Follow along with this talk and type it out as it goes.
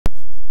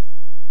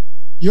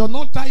You're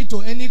not tied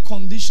to any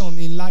condition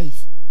in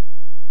life.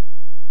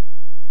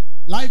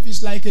 Life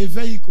is like a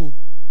vehicle.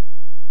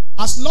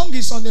 As long as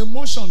it's on a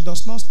motion,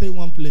 does not stay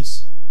one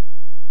place.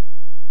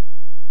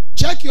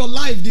 Check your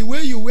life. The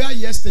way you were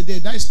yesterday,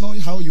 that is not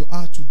how you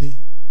are today.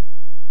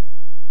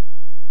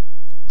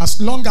 As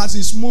long as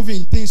it's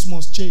moving, things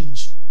must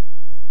change.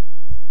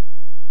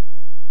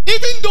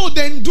 Even though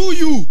then do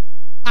you,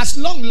 as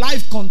long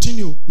life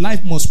continue,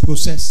 life must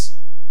process.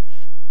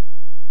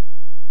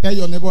 Tell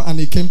your neighbor, and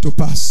it came to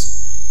pass.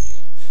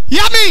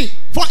 Hear me?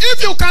 For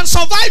if you can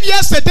survive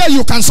yesterday,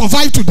 you can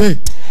survive today.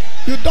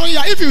 You don't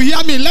hear. If you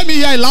hear me, let me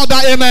hear a louder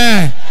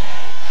amen.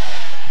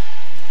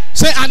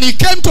 Say, and it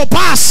came to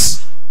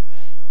pass.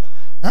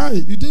 Hey,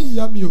 you didn't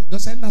hear me. Don't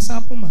say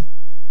Nasapuma.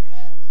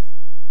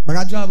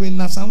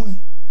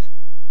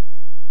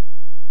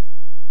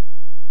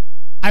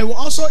 I will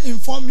also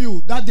inform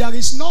you that there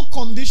is no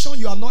condition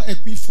you are not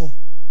equipped for.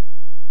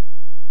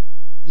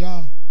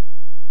 Yeah.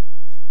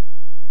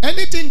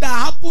 Anything that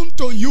happened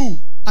to you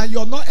and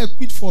you're not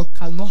equipped for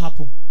cannot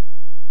happen.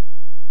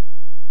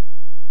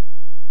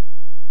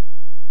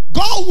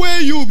 God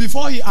weigh you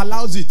before he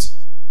allows it.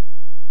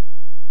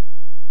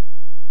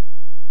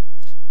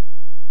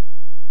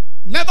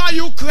 Never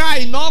you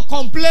cry nor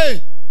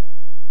complain.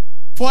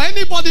 For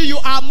anybody you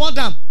are more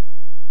than.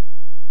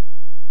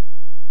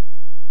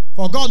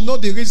 For God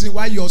knows the reason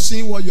why you're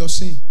seeing what you're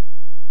seeing.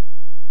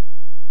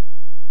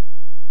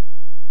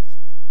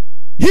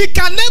 He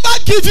can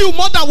never give you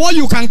more than what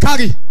you can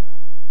carry.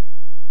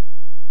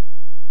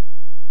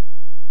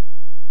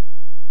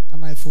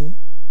 Am I full?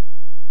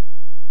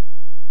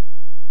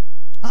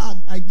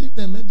 I give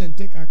them, let them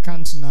take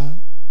account now.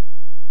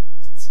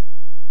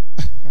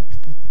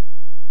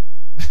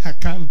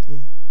 Account.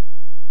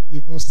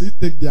 You must still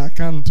take the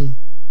account.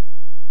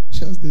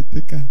 Just the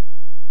taker.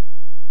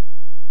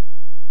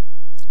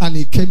 And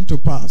it came to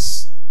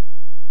pass.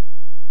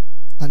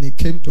 And it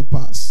came to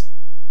pass.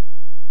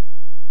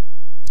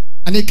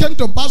 And it came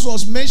to pass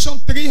was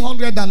mentioned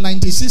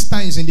 396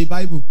 times in the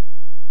Bible.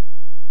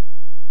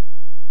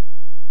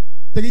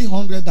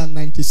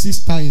 396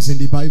 times in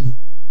the Bible.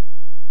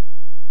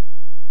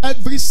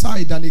 Every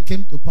side, and it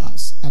came to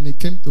pass, and it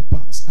came to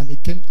pass, and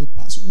it came to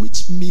pass,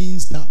 which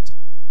means that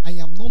I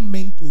am not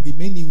meant to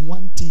remain in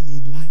one thing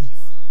in life.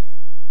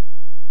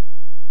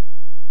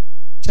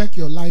 Check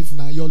your life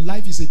now. Your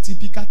life is a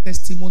typical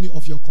testimony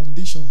of your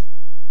condition.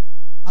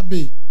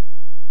 Abe,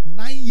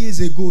 9 years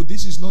ago,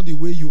 this is not the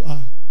way you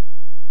are.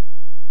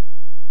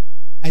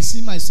 I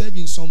see myself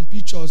in some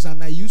pictures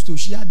and I used to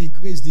share the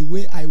grace the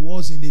way I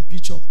was in the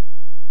picture.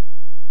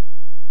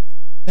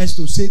 That's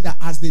to say that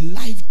as the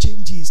life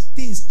changes,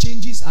 things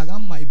changes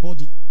around my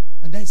body.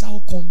 And that is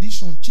how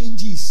condition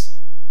changes.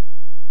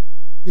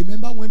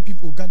 Remember when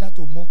people gather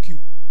to mock you.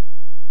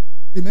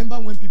 Remember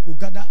when people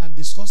gather and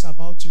discuss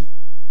about you.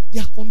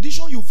 Their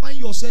condition you find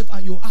yourself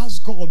and you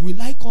ask God, will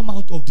I come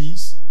out of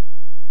this?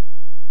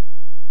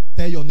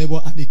 Tell your neighbor,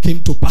 and it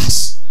came to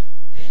pass.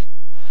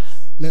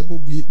 Let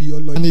me be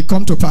your Lord. And it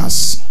come to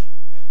pass.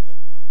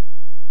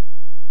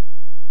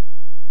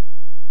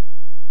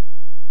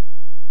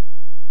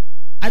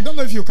 I don't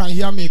know if you can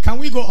hear me. Can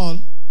we go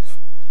on?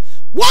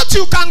 What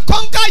you can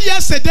conquer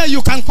yesterday,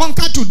 you can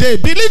conquer today.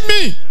 Believe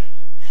me.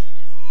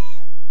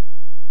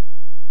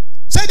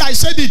 Said I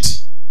said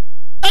it.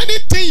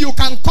 Anything you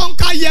can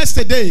conquer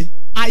yesterday,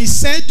 I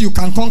said you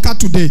can conquer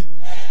today.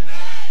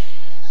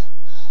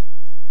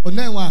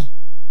 Onewa.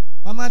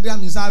 Mama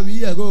dram is a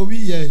we go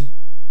we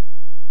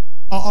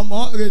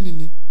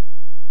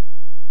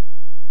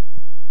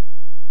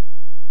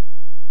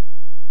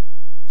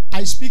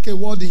I speak a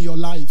word in your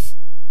life.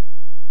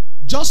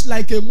 Just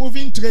like a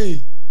moving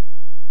tray.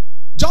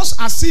 Just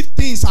as if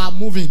things are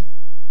moving.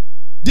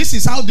 This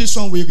is how this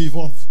one will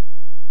revolve.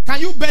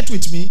 Can you bet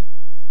with me?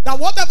 That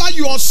whatever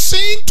you are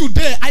seeing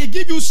today, I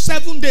give you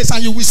 7 days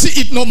and you will see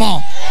it no more.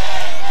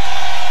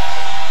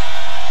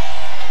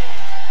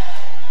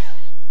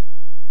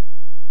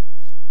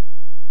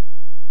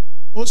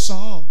 Oh,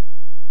 son.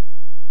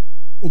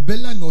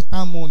 Obela no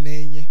tamo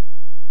nenye.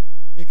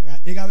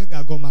 Ega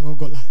weka go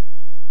mangogola.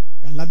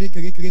 Galabe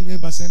kere kere nwe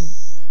basen.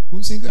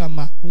 Kunsinga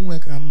ama kunwe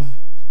krama.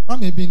 Wa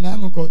mebi na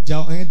ngo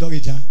ja en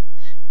dorija.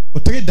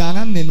 Otre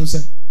dana nenu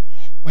se.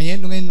 Wanye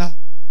nwe na.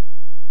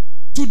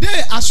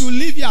 Today, as you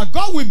live here,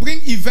 God will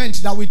bring events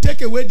that will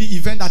take away the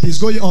event that is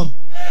going on.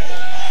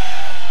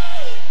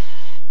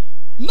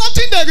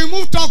 Nothing they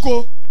remove talk.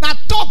 Now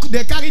talk,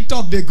 they carry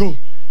talk, they go.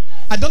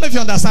 I don't know if you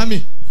understand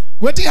me.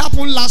 What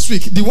happened last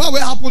week, the one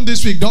what happened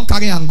this week, don't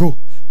carry and go.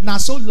 Now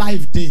so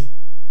live day.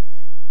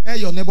 Tell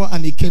your neighbor,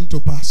 and it came to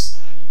pass.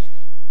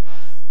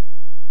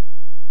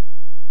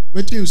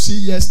 What you see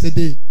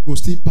yesterday, go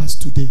still pass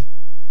today.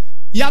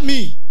 Hear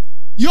me.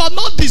 You are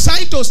not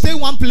designed to stay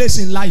one place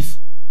in life.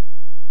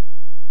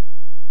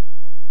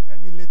 Tell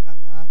me later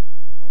now.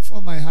 Don't fall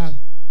my hand.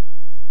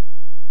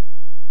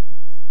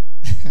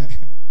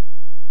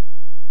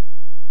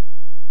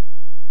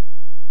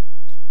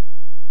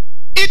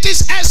 It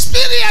is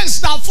experience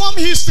that form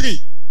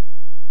history.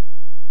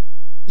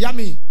 Hear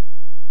me.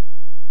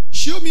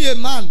 Show me a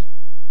man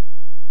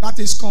that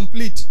is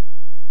complete.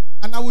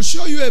 And I will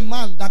show you a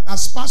man that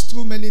has passed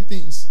through many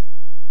things.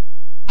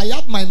 I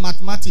have my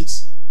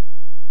mathematics.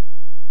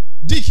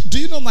 Dick, do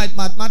you know my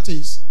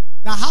mathematics?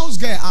 The house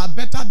girls are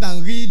better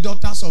than real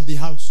daughters of the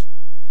house.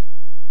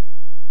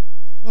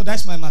 No,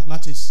 that's my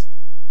mathematics.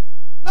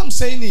 I'm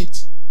saying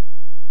it.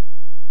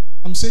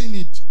 I'm saying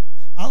it.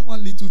 I have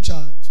one little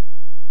child.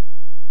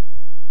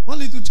 One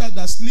little child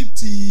that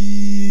sleeps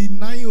till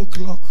 9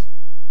 o'clock.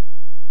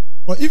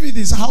 But if it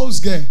is house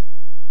girl,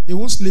 he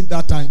won't sleep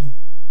that time.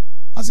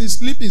 As he's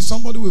sleeping,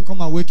 somebody will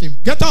come and wake him.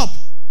 Get up!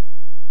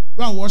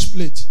 Go and wash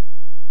plate.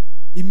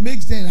 It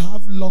makes them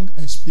have long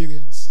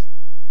experience.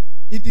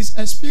 It is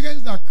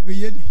experience that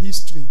create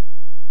history.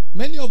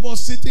 Many of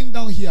us sitting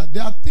down here,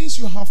 there are things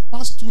you have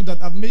passed through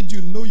that have made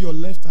you know your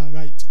left and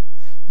right.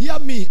 Hear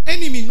me,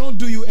 enemy not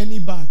do you any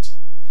bad.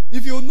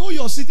 If you know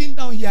you're sitting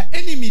down here,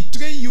 enemy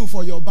train you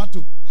for your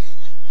battle.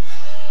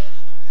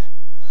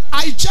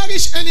 I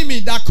cherish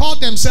enemy that call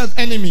themselves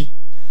enemy.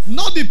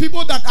 Not the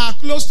people that are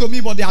close to me,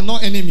 but they are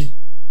not enemy.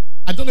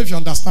 I don't know if you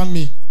understand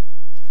me.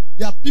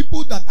 There are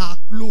people that are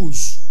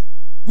close,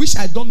 which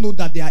I don't know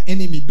that they are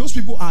enemy. Those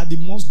people are the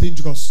most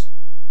dangerous.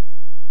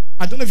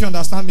 I don't know if you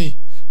understand me.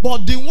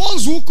 But the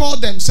ones who call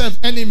themselves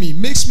enemy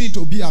makes me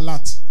to be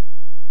alert.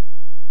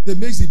 They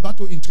makes the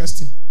battle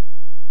interesting.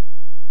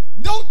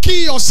 Don't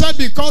kill yourself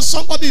because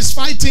somebody is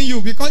fighting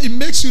you, because it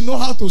makes you know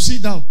how to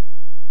sit down.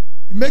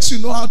 It makes you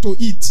know how to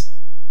eat.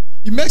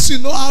 It makes you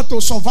know how to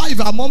survive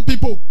among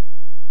people.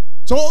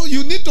 So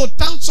you need to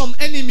thank some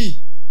enemy,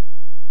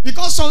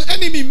 because some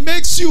enemy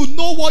makes you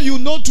know what you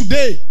know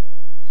today.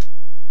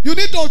 You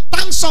need to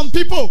thank some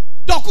people.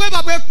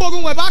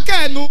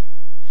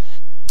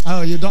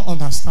 Oh, you don't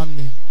understand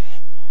me.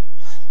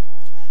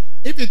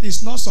 If it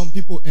is not some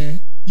people,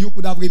 you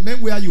could have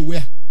remained where you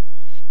were.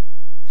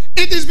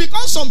 It is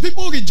because some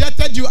people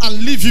rejected you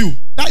and leave you.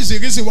 That is the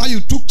reason why you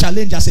took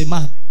challenge as a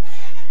man.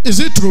 Is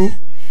it true?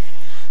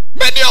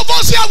 Many of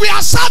us here, we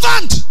are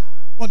servants.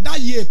 But that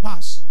year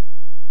passed.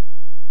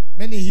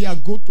 Many here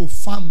go to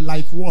farm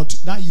like what?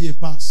 That year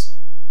passed.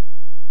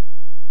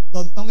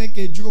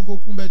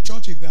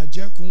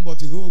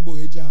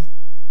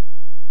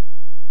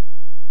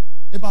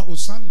 Eba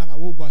osan na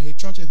wo gwa he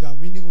church ga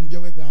minimum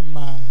bia ga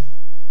ma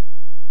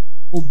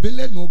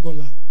obele no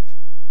gola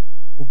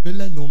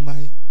obele no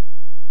mai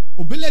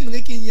obele no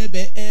kinye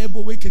be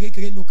ebo we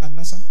kere no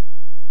kanasa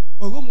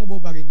oromo bo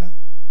barina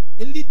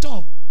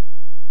eliton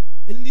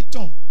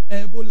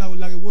ebo la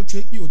olare wo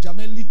tue pi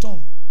ojama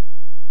eliton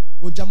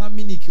ojama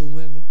miniki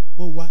onweru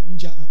bo wa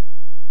nja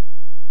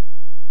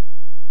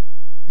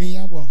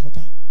ginya bo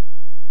hota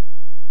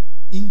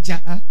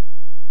inja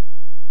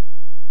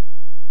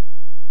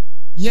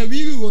ye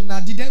wiri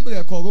na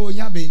didebre koro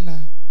nya be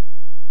na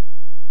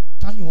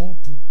tanyo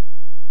pu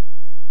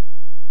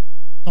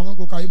tongo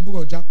ko kai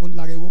buro ja ko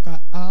lare wo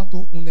ka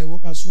ato une wo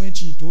ka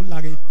switch to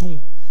lare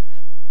pun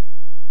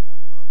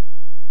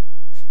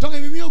tongo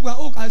mi ogba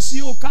o ka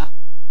si o ka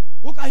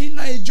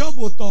hina e job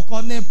to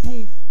ko ne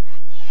pun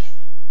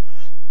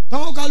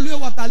tongo ka lu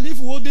water leaf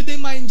wo dede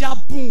ma nja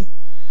pun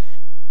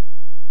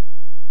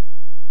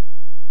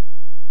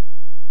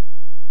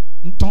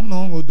nton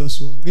no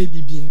odoso re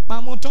bibien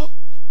pa moto.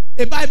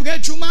 We are the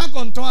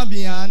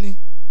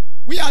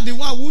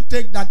one who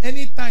take that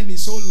any time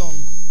is so long.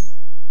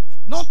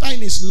 No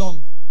time is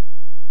long.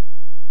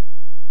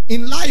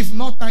 In life,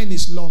 no time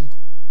is long.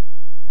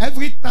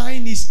 Every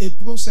time is a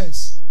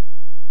process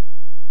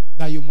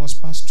that you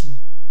must pass through.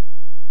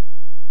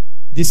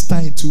 This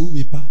time too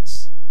will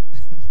pass.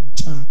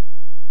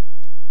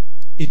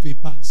 It will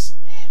pass.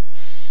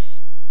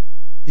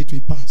 It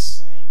will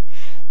pass.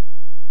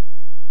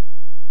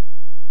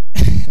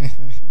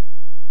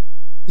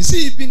 You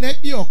see, if you be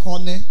your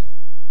corner,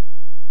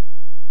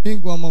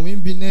 it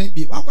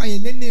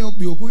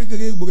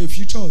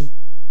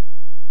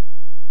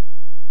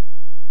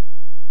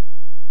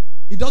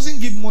doesn't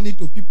give money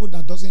to people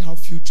that doesn't have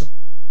future.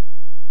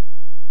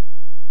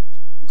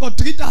 Because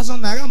 3,000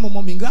 naira,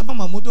 my grandpa,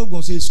 my mother go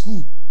say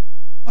school.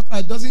 Okay,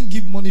 it doesn't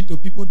give money to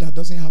people that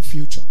doesn't have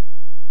future.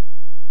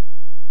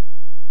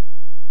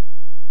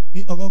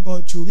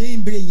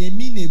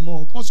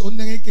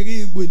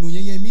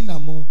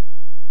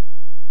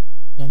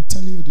 I'm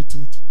telling you the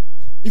truth.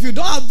 If you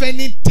don't have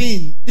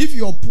anything, if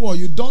you're poor,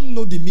 you don't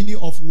know the meaning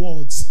of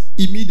words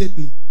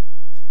immediately.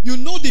 You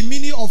know the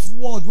meaning of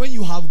word when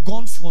you have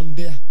gone from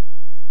there.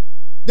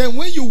 Then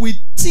when you will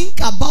think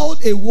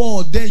about a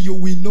word, then you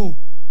will know.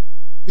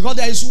 Because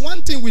there is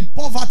one thing with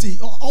poverty,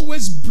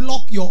 always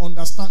block your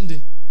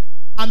understanding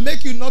and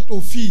make you not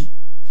to feel.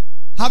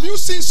 Have you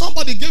seen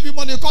somebody give you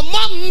money? You come,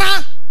 Mom,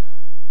 nah.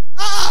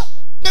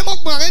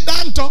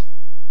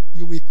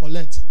 You will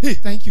collect. Hey,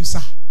 thank you,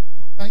 sir.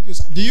 Thank you,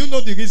 sir. Do you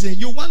know the reason?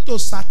 You want to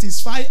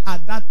satisfy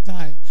at that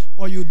time,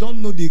 but you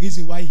don't know the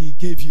reason why he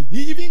gave you.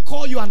 He even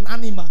called you an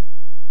animal,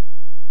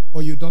 but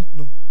you don't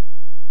know.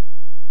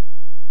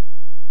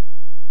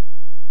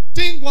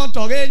 Think what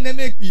to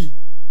make me.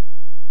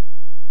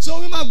 So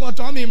we might go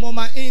to me,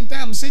 Mama, in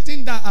time I'm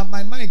sitting there and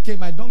my mind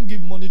came, I don't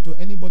give money to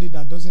anybody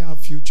that doesn't have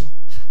future.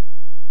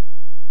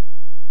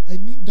 I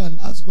kneel down and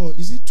ask God,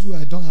 is it true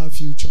I don't have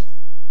future?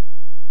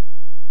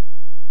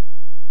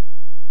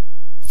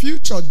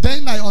 Future,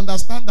 then I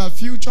understand that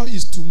future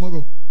is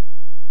tomorrow.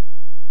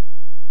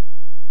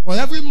 But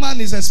every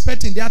man is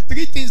expecting. There are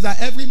three things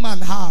that every man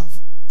have: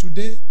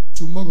 today,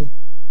 tomorrow,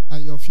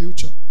 and your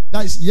future.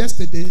 That is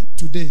yesterday,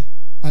 today,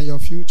 and your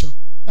future.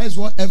 That is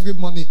what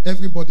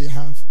everybody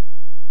have.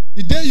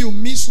 The day you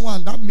miss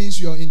one, that means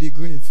you're in the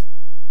grave.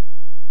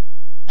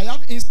 I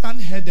have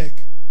instant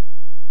headache.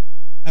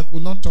 I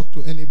could not talk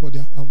to anybody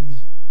around me.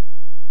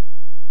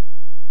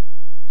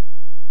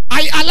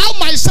 I allow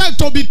myself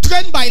to be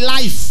trained by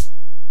life.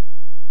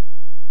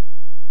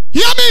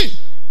 Hear me?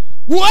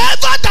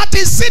 Whoever that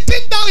is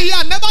sitting down here,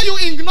 never you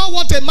ignore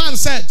what a man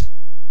said.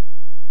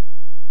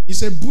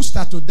 It's a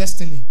booster to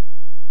destiny.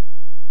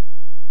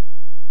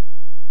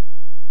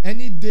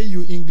 Any day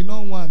you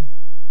ignore one,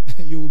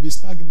 you will be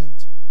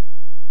stagnant.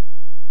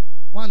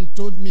 One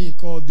told me,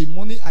 called the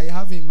money I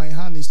have in my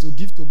hand is to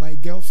give to my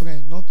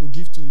girlfriend, not to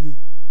give to you.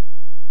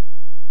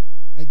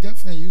 My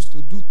girlfriend used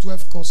to do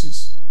 12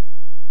 courses.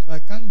 So I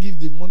can't give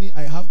the money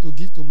I have to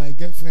give to my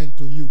girlfriend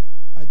to you.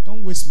 I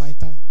don't waste my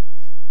time.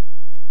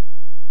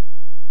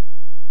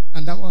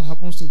 And that one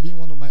happens to be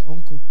one of my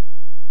uncle.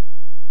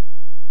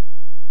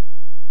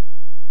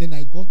 Then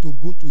I got to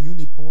go to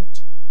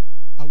Uniport.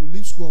 I will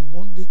leave school on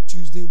Monday,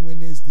 Tuesday,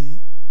 Wednesday.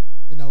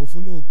 Then I will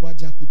follow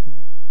Ogwaja people.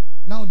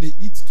 Now they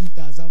eat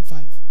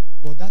 2005.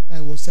 But that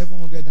time was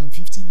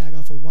 750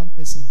 naira for one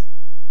person.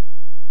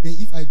 Then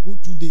if I go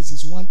 2 days,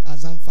 it's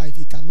 1,005.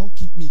 He cannot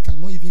keep me. He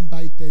cannot even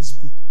buy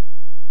textbook.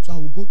 So I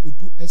will go to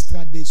do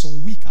extra days.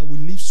 Some week I will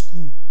leave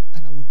school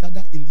and I will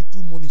gather a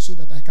little money so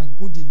that I can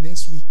go the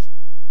next week.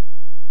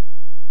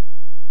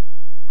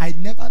 I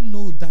never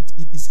know that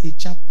it is a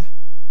chapter.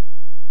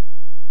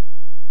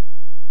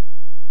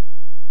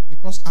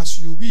 Because as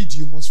you read,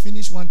 you must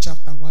finish one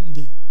chapter one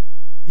day.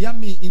 Hear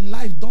me, in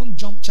life, don't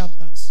jump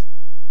chapters.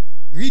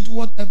 Read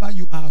whatever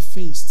you are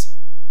faced.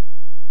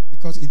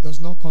 Because it does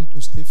not come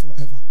to stay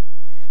forever.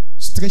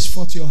 Stretch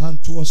forth your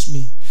hand towards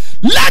me.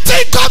 Let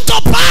it come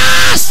to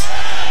pass!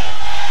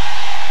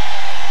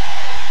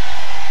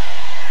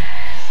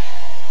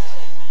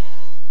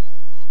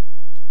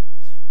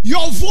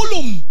 Your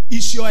volume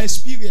is your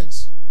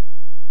experience.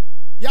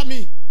 Hear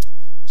me?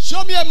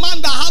 Show me a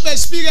man that have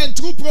experience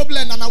through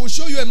problem and I will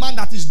show you a man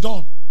that is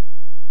done.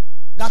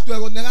 That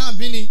will never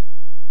be.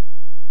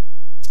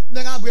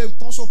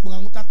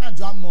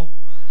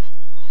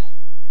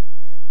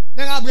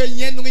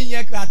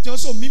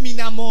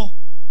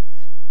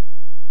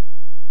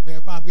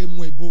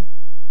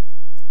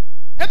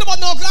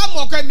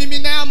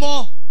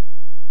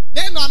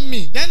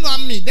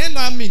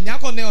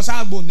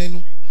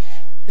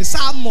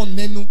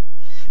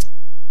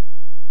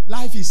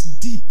 Life is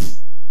deep.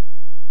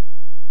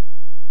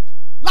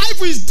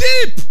 Life is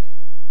deep.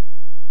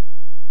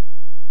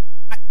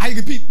 I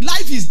repeat,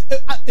 life is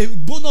a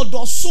bono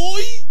do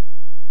soy.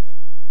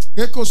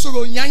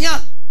 Rekosoro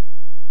nyanya.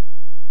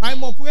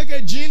 I'm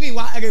okweke jini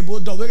wa erebo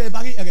do were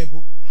bari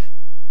erebo.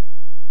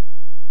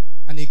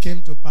 And it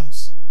came to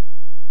pass.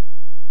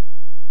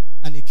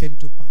 And it came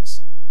to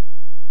pass.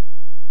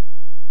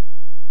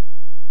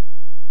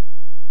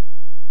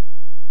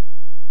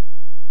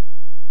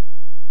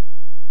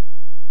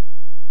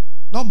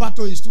 No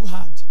battle is too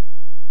hard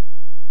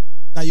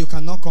that you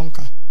cannot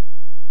conquer.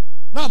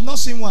 No, I've not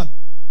seen one.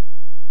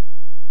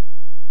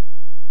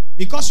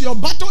 Because your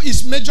battle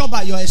is measured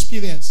by your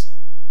experience.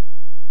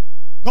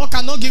 God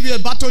cannot give you a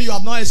battle you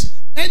have not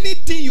experienced.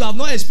 Anything you have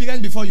not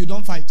experienced before, you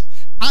don't fight.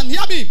 And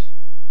hear me,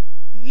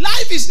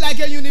 life is like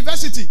a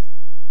university.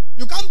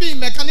 You can't be in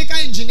mechanical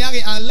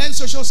engineering and learn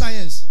social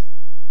science.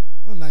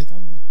 No, it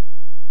can't be.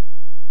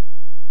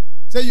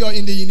 Say you're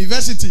in the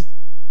university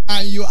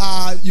and you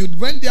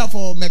went there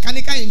for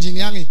mechanical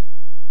engineering.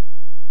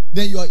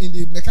 Then you are in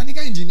the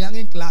mechanical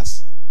engineering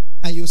class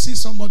and you see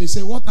somebody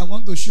say, what I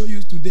want to show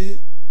you today,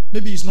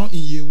 maybe it's not in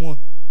year one.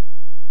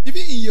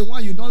 Even in year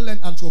one, you don't learn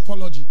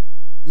anthropology.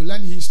 You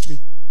learn history.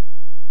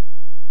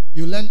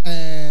 You learn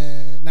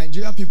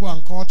Nigerian people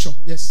and culture.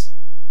 Yes.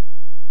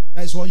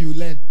 That is what you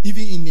learn.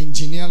 Even in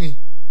engineering.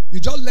 You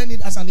just learn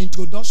it as an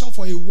introduction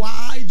for a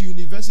wide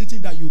university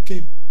that you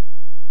came.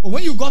 But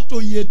when you got to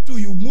year 2,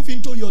 you move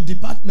into your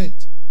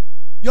department.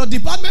 Your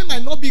department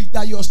might not be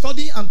that you're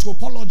studying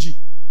anthropology.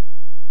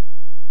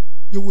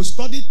 You will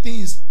study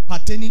things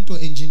pertaining to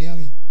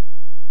engineering.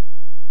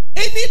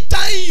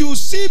 Anytime you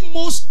see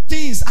most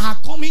things are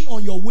coming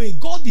on your way,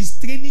 God is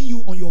training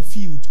you on your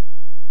field.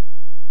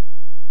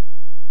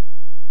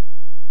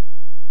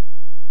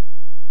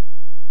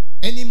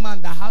 Any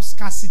man that has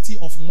scarcity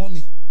of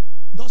money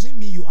doesn't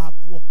mean you are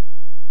poor.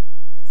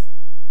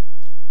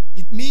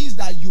 It means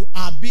that you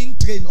are being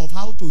trained of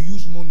how to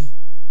use money.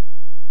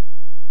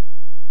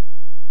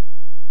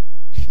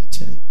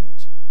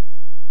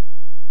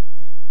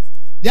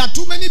 There are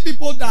too many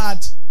people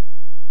that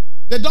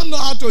they don't know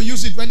how to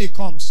use it when it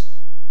comes.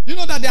 You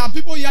know that there are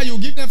people here, you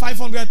give them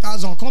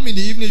 500,000, come in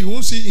the evening, you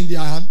won't see it in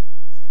their hand.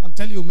 I'm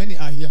telling you, many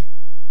are here.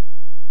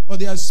 But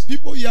there's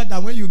people here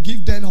that when you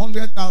give them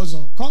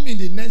 100,000, come in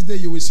the next day,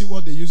 you will see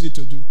what they use it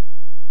to do.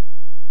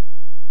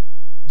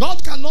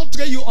 God cannot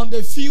train you on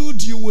the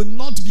field you will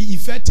not be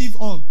effective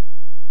on.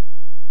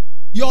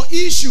 Your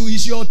issue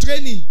is your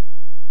training.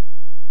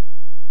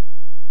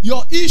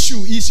 Your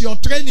issue is your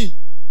training.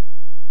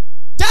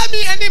 Tell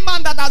me any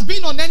man that has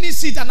been on any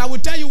seat and I will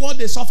tell you what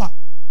they suffer.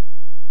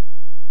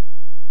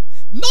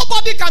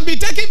 Nobody can be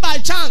taken by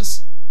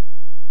chance.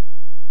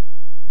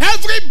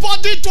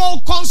 Everybody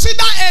to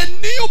consider a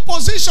new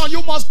position,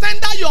 you must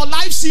tender your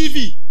life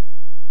CV.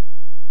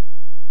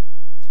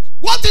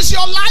 What is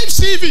your life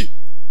CV?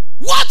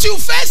 What you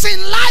face in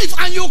life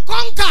and you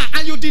conquer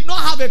and you did not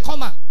have a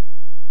comma.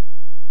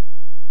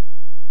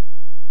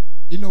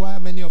 You know why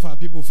many of our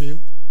people fail?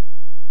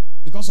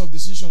 Because of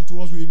decision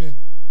towards women.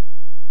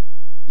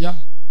 Yeah.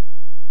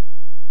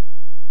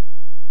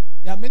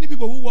 There are many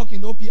people who work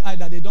in OPI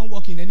that they don't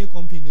work in any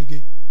company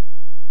again.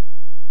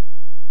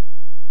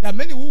 There are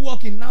many who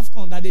work in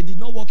NAFCON that they did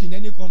not work in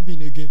any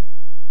company again.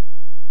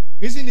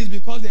 Reason is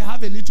because they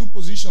have a little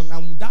position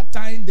and that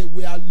time they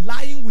were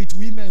lying with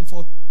women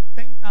for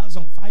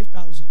 10,000,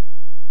 5,000.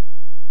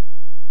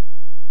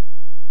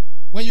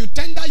 When you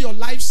tender your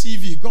life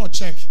CV, God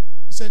check.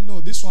 He said, no,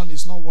 this one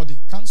is not worthy.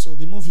 Cancel,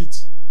 remove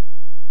it.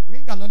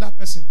 Bring another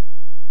person.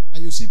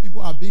 And you see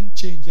people are being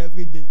changed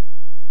every day.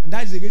 And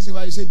that is the reason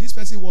why you say this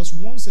person was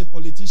once a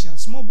politician.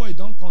 Small boy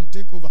don't come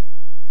take over.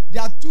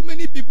 There are too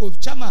many people,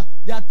 Chama,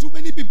 there are too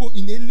many people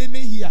in ELEME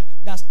here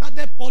that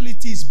started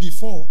politics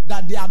before,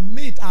 that their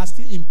mates are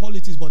still in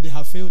politics, but they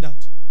have failed out.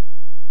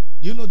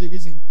 Do you know the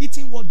reason?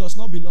 Eating what does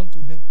not belong to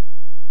them.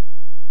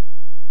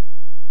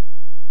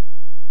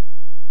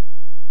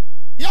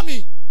 Hear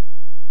me?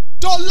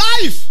 To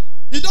life,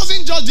 it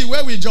doesn't judge the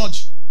way we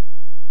judge.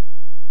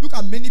 Look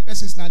at many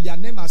persons now, their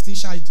name are still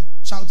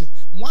shouting.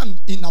 One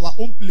in our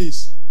own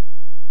place,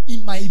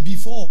 in my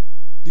before,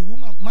 the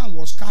man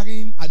was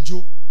carrying a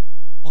joke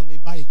on a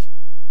bike.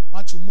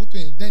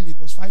 And then it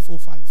was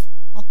 5:05.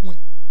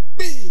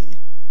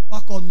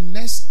 Back on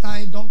next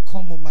time, don't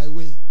come on my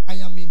way. I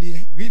am in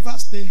the River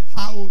State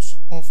House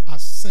of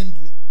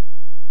Assembly.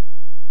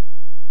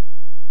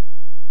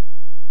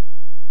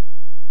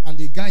 And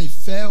the guy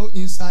fell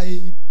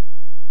inside.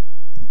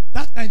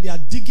 That time they are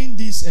digging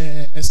this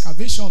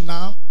excavation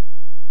now.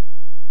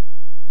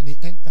 And he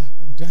entered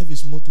and drive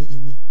his motor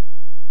away.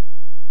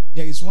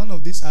 There is one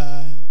of these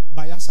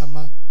Bayelsa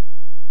man.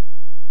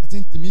 I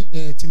think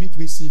Timmy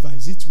Receiver.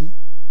 Is it true?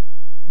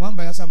 One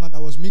Bayelsa man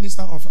that was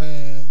minister of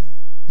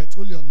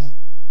petroleum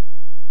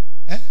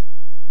now.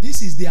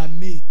 This is their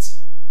mate.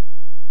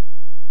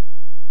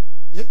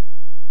 Yeah?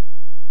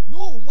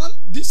 No,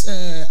 this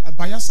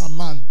Bayelsa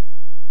man.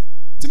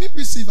 Timmy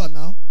Receiver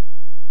now.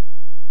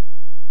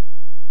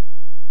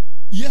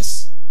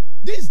 Yes.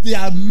 This is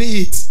their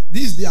mate.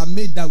 This is their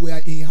mate that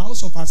were in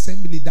House of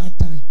Assembly that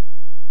time.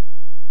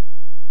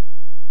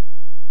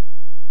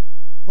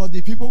 But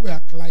the people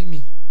were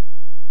climbing.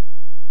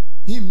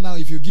 Him now,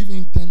 if you give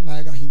him 10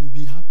 naira, he will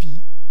be happy.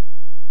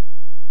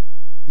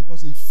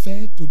 Because he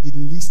fell to the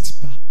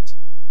least part.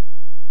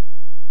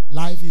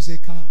 Life is a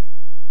car.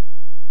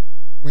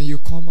 When you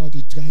come out,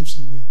 it drives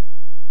away.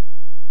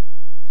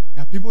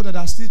 There are people that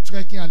are still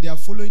trekking and they are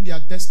following their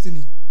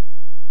destiny.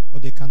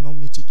 But they cannot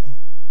meet it up.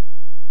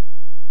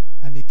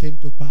 And it came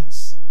to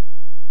pass.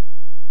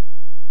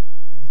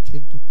 And it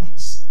came to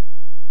pass.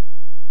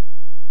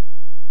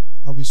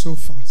 I'll be so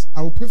fast.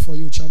 I will pray for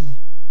you, Chama.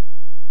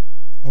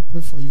 I'll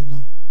pray for you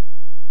now.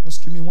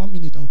 Just give me 1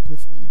 minute, I'll pray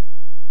for you.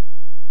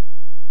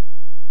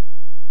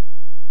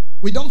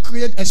 We don't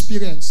create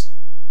experience.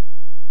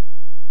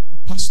 We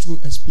pass through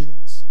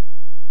experience.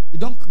 You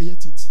don't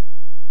create it.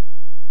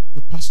 You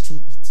pass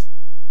through it.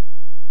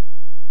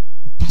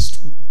 You pass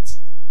through it.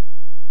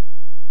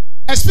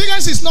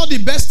 Experience is not the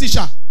best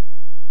teacher.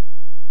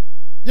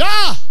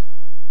 Yeah.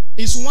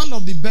 It's one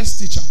of the best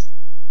teacher.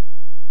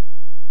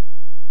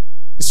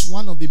 It's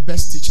one of the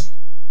best teacher.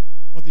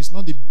 But it's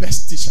not the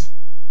best teacher.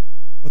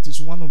 But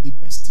it's one of the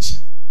best teacher.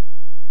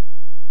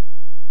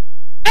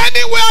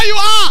 Anywhere you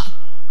are,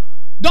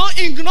 don't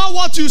ignore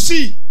what you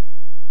see.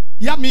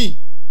 Hear me.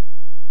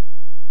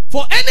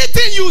 For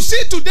anything you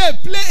see today,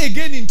 play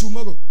again in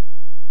tomorrow.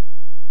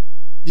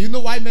 Do you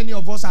know why many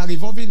of us are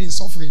revolving in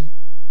suffering?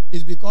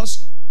 It's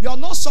because you're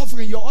not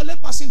suffering. You're only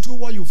passing through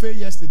what you faced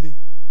yesterday.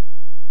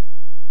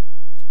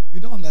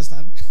 You don't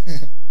understand?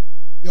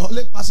 You're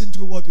only passing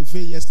through what you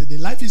faced yesterday.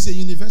 Life is a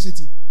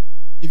university.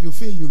 If you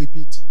fail, you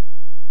repeat.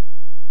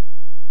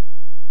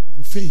 If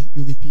you fail,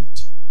 you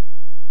repeat.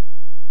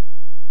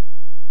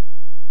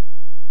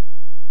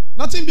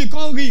 Nothing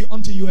becomes real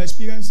until you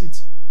experience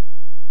it.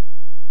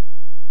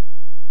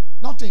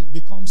 Nothing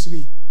becomes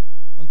real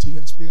until you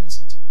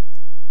experience it.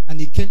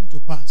 And it came to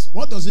pass.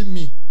 What does it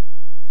mean?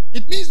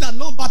 It means that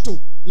no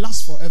battle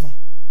lasts forever.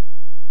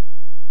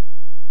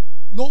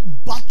 No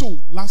battle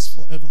lasts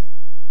forever.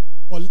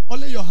 But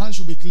only your hands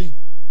should be clean.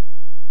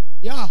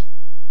 Yeah.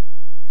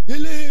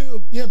 Leave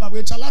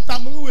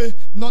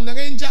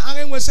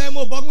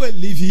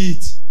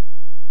it.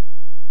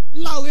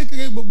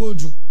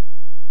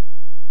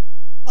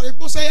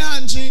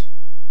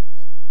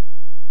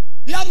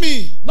 Hear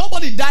me.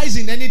 Nobody dies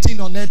in anything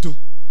on earth.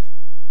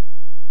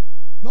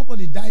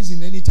 Nobody dies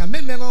in anything.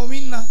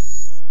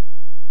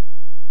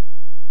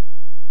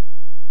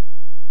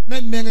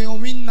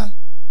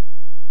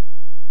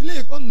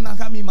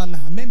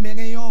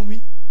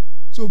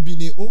 So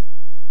bine o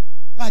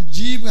la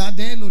jibra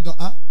denu do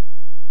a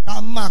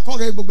ka ma ko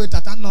re gbogbo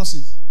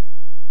tatanosi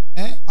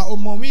a o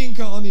mo mi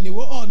nkan oni ni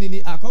wo oni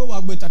ni akọ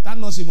wa gbe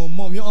tatanosi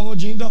mo mi orun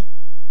jindo.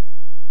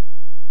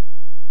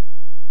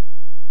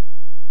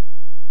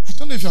 I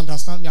don't know if you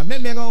understand me.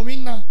 Me ron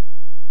win na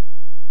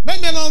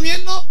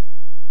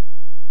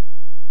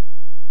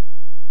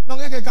no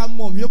ngeke ka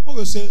mo mi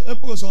oporo se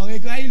on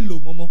ekra ilo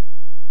momo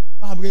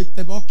ba bre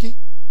tebokin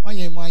wa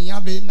yen mo anya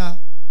be na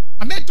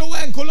ameto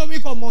we nkolomi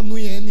ko mo nu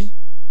yen ni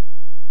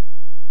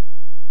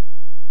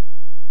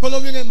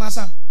kolomi ne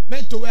masa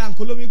meto we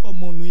nkolomi ko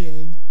mo nu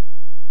yen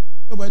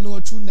to bo no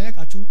chu na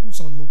ka chu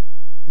uson no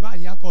ba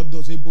anya ko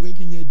do se bore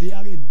kinye de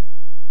are ni.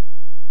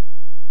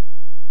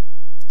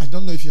 I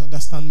don't know if you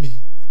understand me.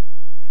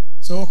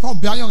 So come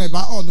be young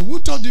about on. Who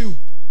told you?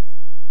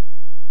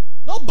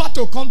 No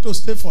battle come to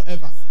stay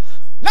forever.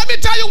 Let me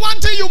tell you one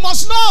thing you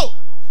must know.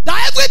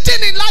 That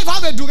everything in life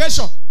has a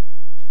duration.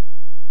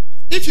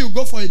 If you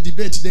go for a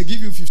debate, they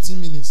give you 15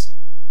 minutes.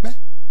 But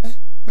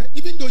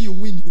even though you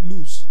win, you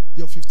lose.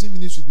 Your 15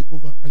 minutes will be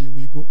over and you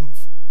will go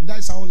off. And that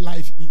is how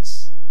life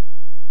is.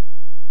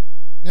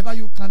 Never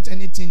you count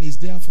anything is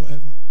there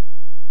forever.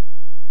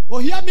 Oh,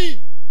 hear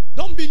me.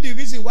 Don't be the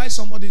reason why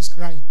somebody is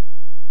crying.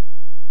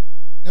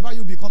 Never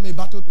you become a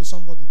battle to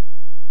somebody.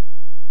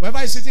 Whoever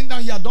is sitting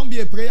down here, don't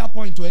be a prayer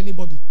point to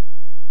anybody.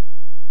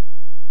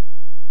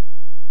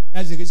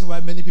 That's the reason why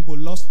many people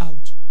lost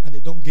out and they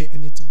don't get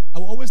anything. I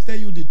will always tell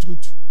you the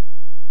truth.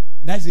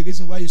 And that's the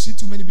reason why you see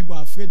too many people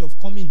are afraid of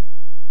coming.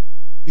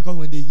 Because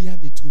when they hear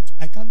the truth,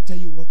 I can't tell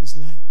you what is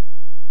lie.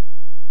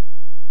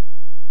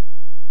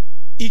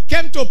 It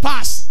came to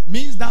pass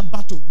means that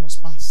battle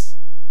must pass.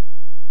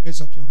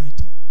 Raise up your right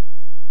hand.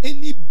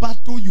 Any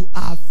battle you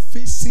are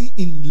facing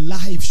in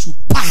life should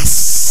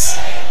pass.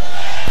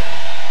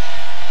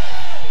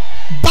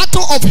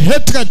 Battle of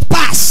hatred,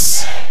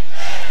 pass.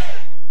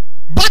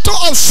 Battle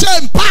of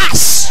shame,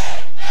 pass.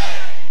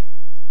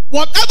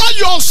 Whatever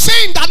you have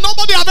seen that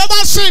nobody have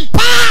ever seen,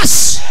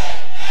 pass.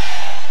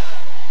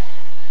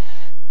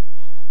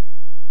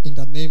 In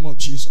the name of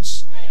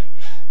Jesus.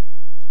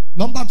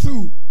 Number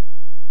 2,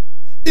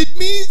 it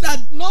means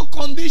that no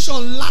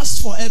condition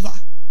lasts forever.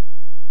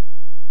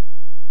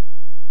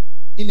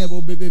 In a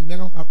baby, in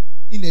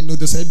a no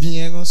de say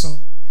bien or so.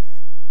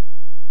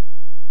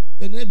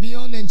 The ne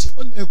bien and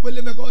equally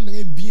on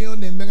a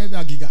bien and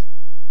a giga.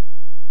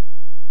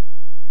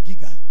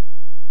 Giga.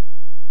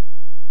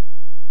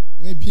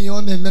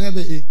 Bien and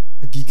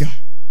a giga.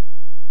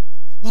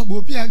 What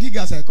will be a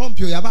giga? Say, come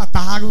to you about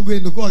Taharu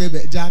going to call a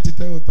bit jatty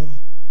toto.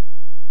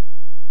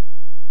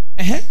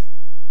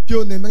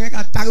 Pure name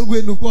a Taru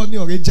going to call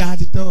you a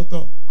jatty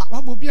toto.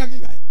 What will be a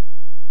giga?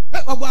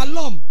 What about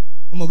alarm?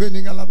 I'm going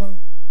to Alabama.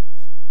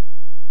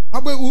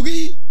 Abe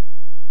uri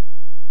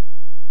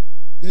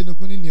de no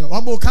kuni ni o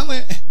abo kan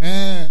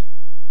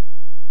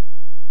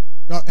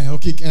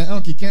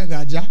okay ken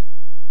raja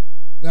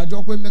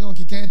ko me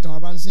okay ken ton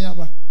abansin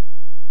aba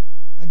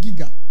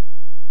agiga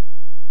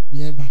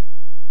bien ba.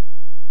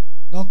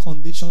 No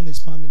condition is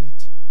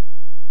permanent.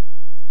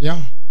 Yeah,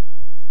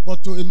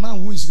 but to a man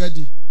who is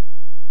ready,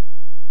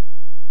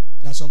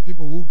 there are some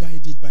people who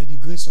guided by the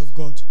grace of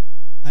God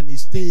and he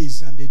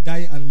stays and they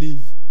die and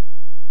live.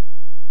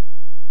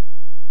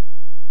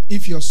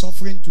 If you're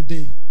suffering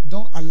today,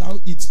 don't allow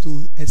it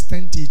to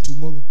extend till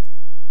tomorrow.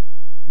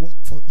 Work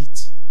for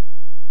it.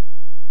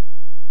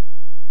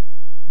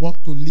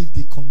 Work to leave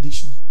the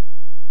condition.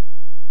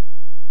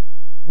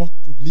 Work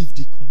to leave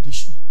the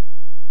condition.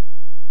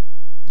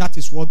 That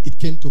is what it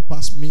came to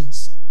pass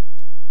means.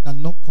 That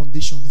no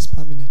condition is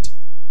permanent.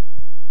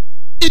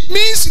 It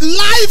means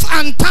life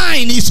and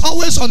time is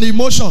always on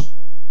emotion.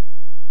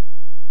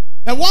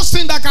 The worst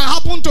thing that can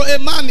happen to a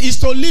man is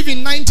to live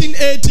in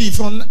 1980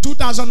 from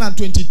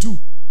 2022.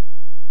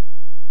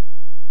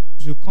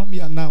 You come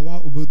here now,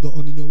 wa obe do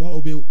onino wa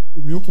obe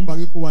umiokun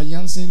bariko wa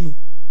yansen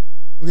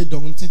we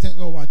don't think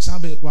wa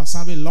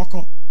sabe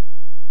loko.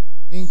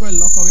 Inko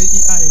loko we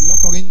ia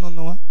loko rin no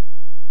no.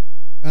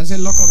 And say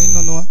loko rin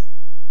no no.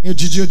 E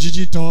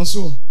jiji ton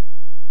so.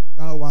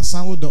 Wa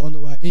san wo do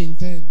ono wa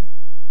inten.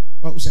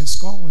 Wa usen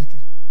score weke.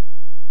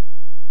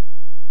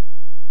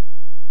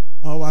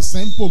 Wa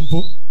sen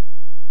pompo.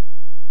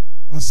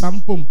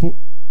 Wasam pompo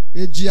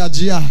ejia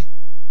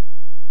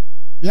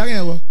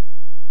biare wo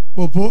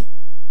popo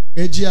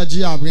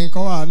ejia brin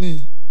ko wa ni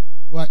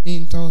wa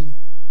inton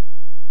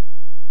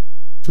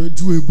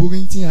treju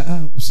eborin tin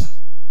usa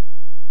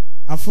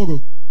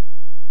aforo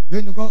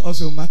renu ko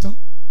oso maton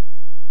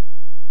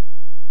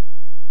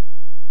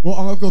wo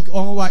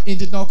on wa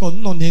inton ko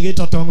no nere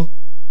toton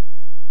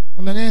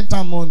on na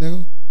nta mo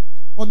nero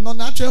on no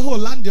na tre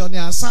Holland on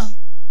asa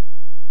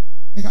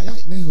e ka ya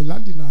ne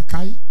Holland na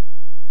kai.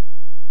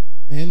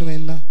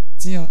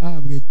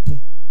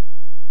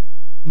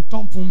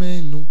 Nton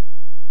pume no.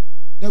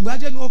 The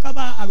graduate no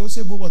kaba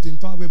arose bo but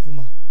nton we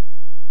puma.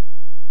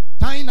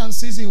 Time and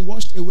season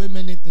washed away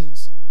many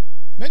things.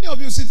 Many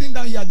of you sitting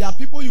down here, there are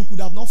people you could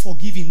have not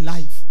forgiven in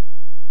life.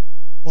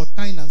 But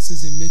time and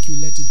season make you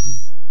let it go.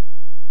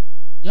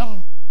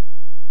 Yeah.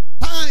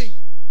 Time.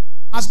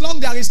 As long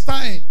there is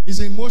time, is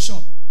emotion.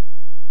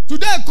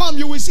 Today come,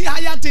 you will see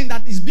higher thing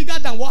that is bigger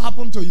than what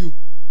happened to you.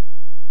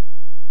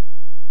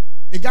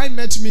 A guy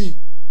met me. He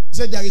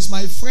said, there is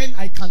my friend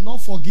I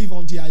cannot forgive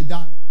until I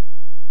die.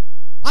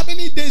 How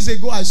many days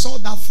ago I saw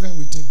that friend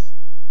with him?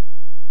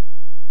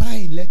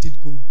 Time, let it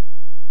go.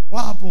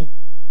 What happened?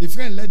 The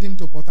friend led him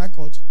to Port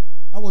Harcourt.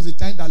 That was the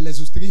time that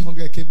Lexus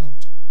 300 came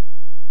out.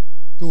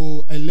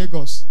 To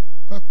Lagos.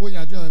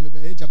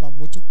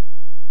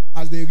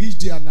 As they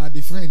reached there, now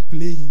the friend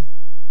playing.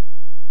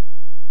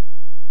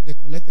 They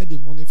collected the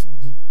money from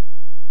him.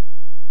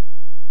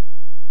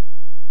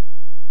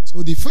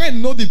 So the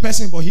friend know the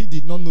person, but he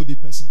did not know the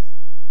person.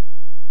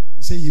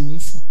 He said he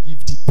won't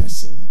forgive the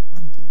person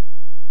one day.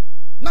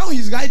 Now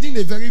he's riding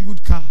a very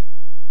good car.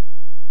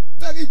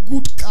 Very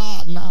good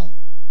car now.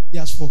 He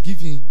has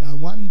forgiven that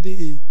one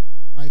day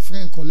my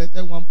friend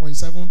collected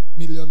 1.7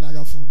 million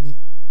naira from me.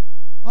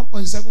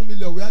 1.7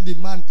 million where the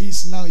man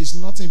is now is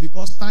nothing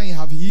because time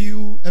have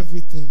healed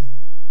everything.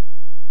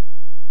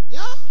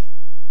 Yeah.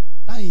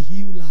 Time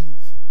heal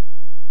life.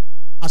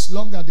 As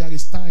long as there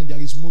is time, there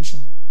is motion.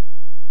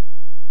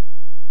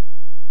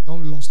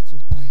 Don't lose to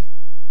time.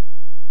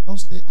 Don't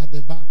stay at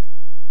the back.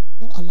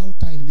 Don't allow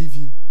time leave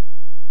you.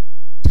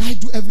 Try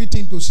do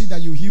everything to see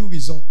that you heal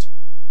result.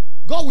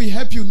 God will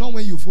help you not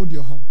when you fold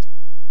your hand,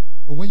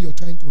 but when you're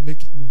trying to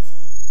make it move.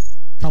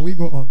 Can we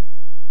go on?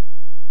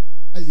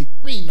 As the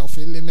queen of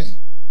ELEME.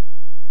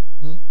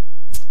 I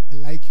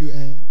like you,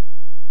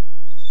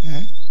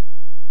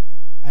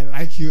 I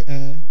like you,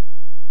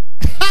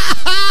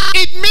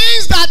 It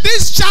means that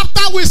this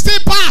chapter will still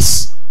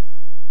pass.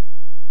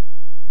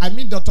 I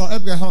mean, Dr.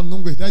 Abraham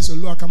Nungwe, that is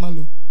Olua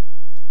Kamalo.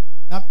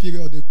 That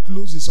period, they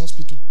closed his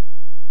hospital.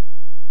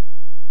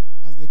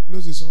 As they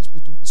closed his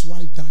hospital, his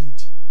wife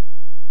died.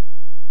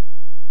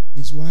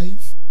 His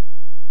wife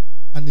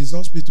and his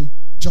hospital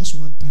just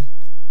one time.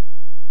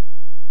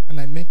 And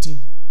I met him.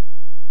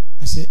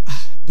 I said,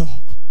 dog,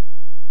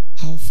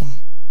 how far?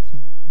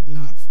 He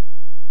laughed.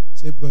 I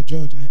said, Bro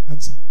George, I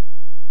answer.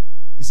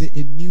 He said,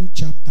 a new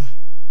chapter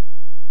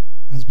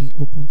has been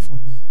opened for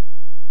me.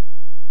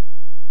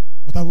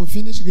 But I will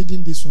finish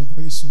reading this one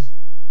very soon.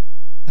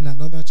 And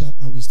another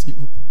chapter will still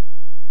open.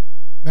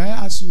 May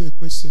I ask you a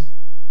question?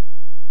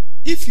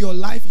 If your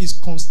life is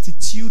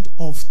constituted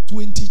of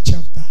 20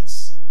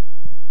 chapters,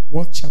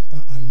 what chapter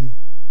are you?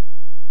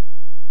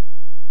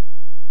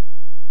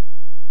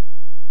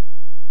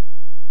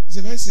 It's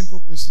a very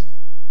simple question.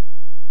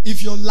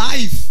 If your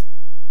life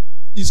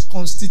is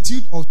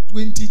constituted of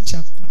 20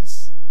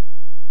 chapters,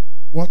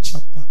 what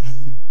chapter are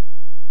you?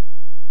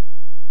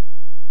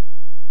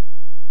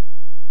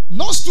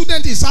 No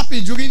student is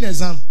happy during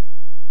exam.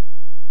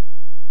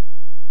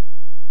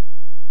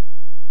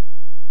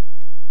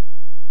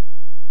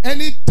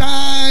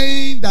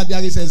 Anytime that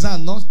there is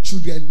exam, no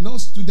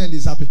student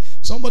is happy.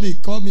 Somebody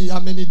called me how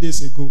many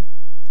days ago?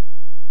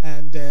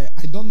 And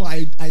I don't know,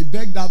 I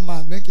begged that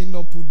man, make him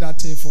not put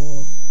that thing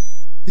for.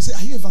 He said,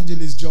 are you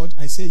Evangelist George?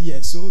 I said,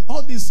 yes. So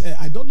all this,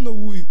 I don't know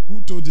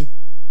who told him.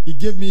 He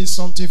gave me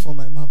something for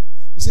my mouth.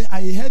 He said,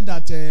 I heard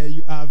that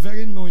you are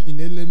very known in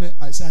ELEME.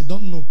 I said, I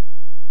don't know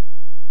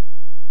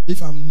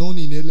if I'm known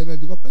in ELEME,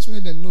 because personally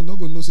they know, no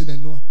go know say they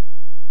know.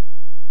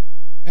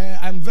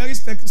 I'm very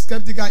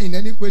skeptical in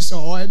any question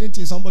or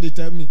anything somebody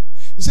tell me.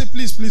 He said,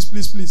 please.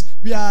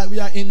 We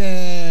are in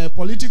a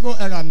political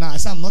era now. I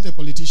said, I'm not a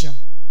politician.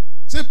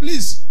 Say,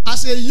 please,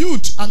 as a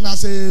youth and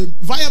as a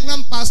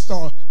vibrant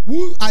pastor,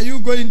 who are you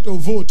going to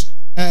vote?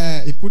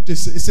 He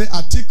said,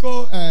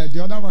 article,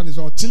 the other one is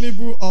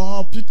Tinubu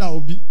or Peter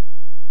Obi.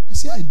 I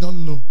say, I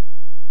don't know.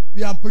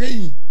 We are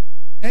praying.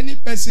 Any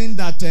person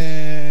that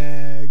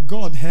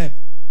God help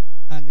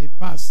and he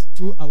pass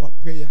through our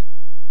prayer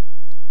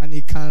and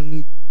he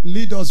can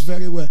lead us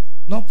very well,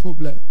 no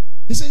problem.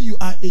 He said, you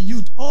are a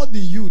youth. All the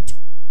youth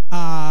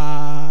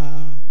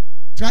are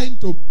trying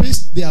to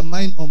paste their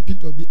mind on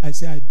Peter Obi. I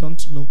say, I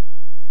don't know.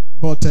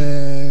 But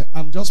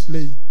I'm just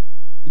playing.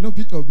 You know,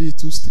 Peter Obi is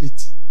too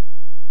straight.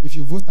 If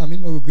you vote, I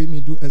mean, no agree me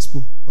do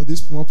expo for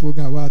this small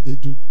program where they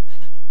do.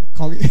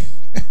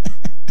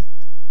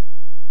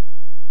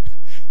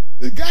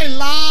 The guy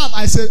laughed.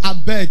 I said, I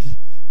beg.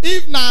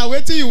 If now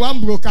waiting you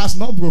want broadcast,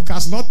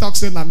 not talk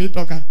say na me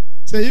talker.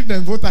 Say if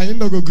them vote, I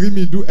no go agree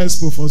me do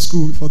expo for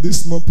school for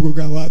this small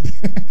program where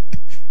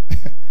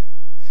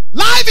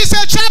life is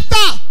a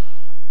chapter.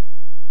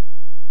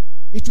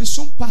 It will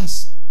soon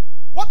pass.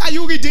 What are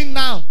you reading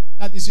now?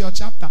 That is your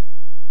chapter.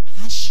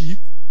 Hardship,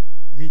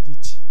 read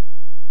it.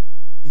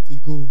 It will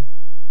go.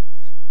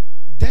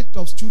 Death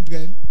of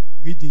children,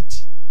 read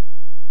it.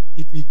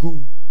 It will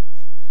go.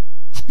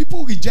 Are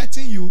people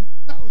rejecting you?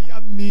 Now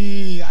hear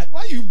me.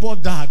 Why you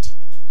bothered?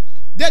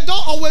 They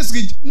don't always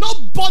read.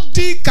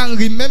 Nobody can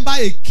remember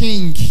a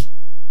king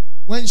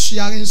when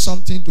sharing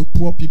something to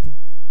poor people.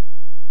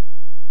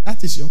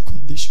 That is your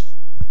condition.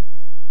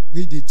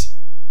 Read it.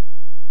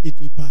 It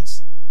will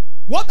pass.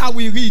 What I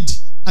will read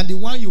and the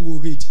one you will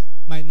read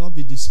might not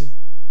be the same.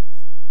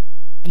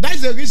 And that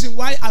is the reason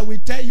why I will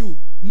tell you,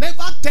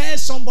 never tell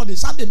somebody,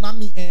 Sabe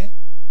Mami,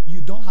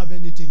 you don't have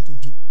anything to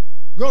do.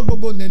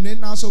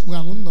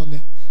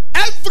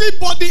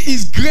 Everybody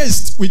is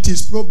graced with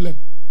his problem.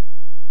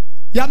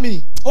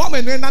 Yami,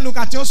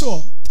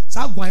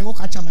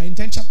 my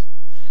intention.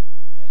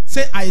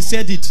 Say, I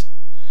said it.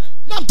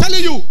 Now I'm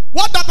telling you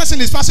what that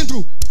person is passing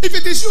through. If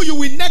it is you, you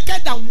will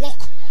naked and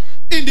walk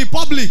in the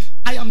public.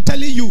 I am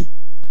telling you.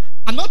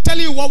 I'm not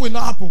telling you what will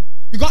not happen.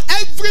 Because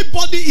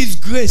everybody is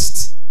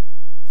graced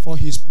for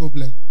his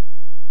problem.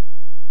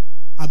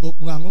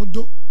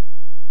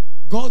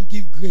 God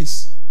give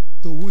grace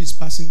to who is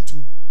passing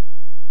through.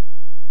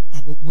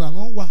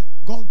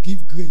 God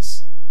give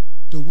grace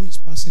to who is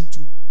passing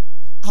through.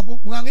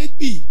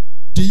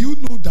 Do you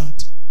know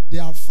that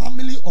there are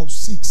family of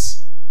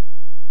 6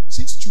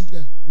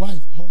 children,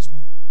 wife,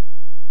 husband,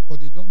 but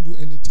they don't do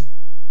anything.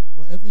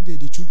 But every day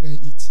the children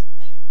eat.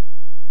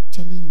 I'm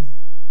telling you.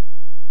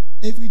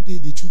 Every day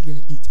the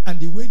children eat. And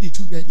the way the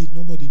children eat,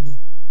 nobody knows.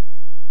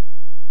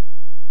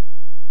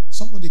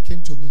 Somebody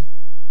came to me,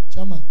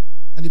 Chama,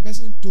 and the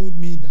person told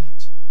me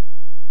that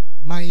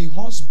my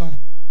husband,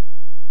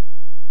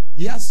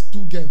 he has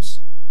 2 girls.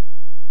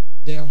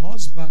 Their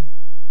husband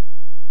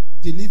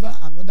delivered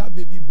another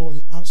baby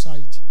boy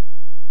outside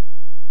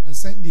and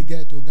sent the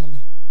girl to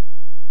Ghana.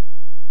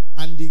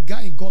 And the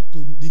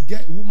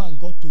woman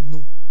got to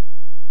know.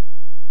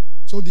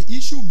 So the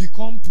issue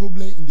become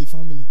problem in the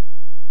family.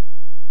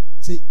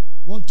 Say,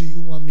 what do you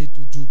want me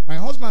to do? My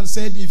husband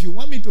said, if you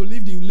want me to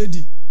leave the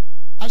lady,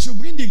 I should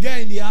bring the girl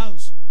in the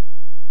house.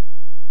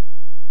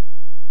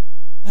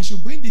 I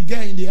should bring the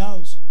girl in the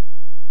house.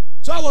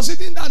 So I was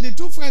sitting down, the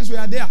 2 friends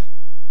were there.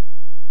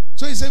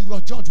 So he said, Bro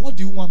George, what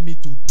do you want me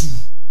to do?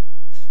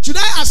 Should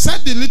I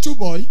accept the little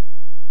boy?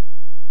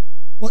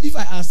 Well, if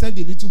I accept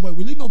the little boy,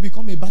 will it not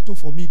become a battle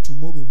for me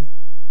tomorrow?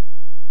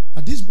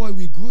 That this boy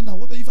will grow now.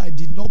 What if I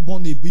did not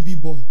born a baby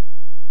boy?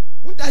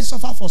 Won't I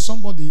suffer for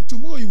somebody?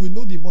 Tomorrow you will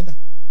know the mother.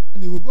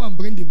 And they will go and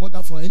bring the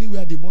mother from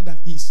anywhere the mother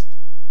is.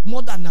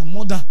 Mother na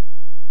mother.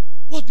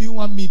 What do you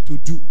want me to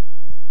do?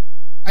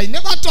 I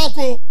never talk.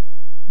 Oh,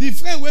 the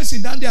friend will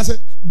sit down there and say,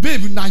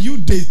 babe, now you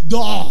the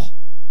door.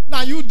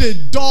 Now you the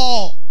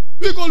door.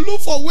 We go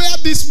look for where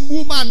this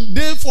woman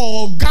there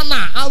for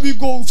Ghana. And we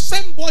go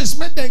send boys,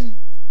 make them.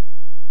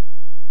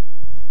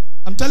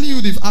 I'm telling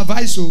you the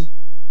advice. So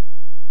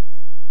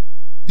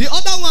the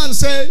other one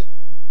say,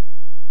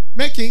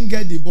 make him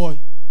get the boy.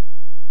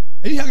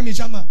 Are you hearing me,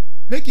 Chama?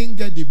 Make him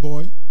get the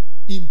boy.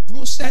 In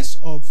process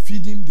of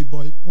feeding the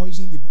boy,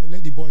 poison the boy,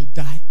 let the boy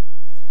die.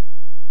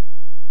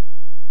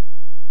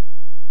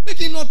 Make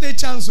him not take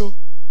chance. So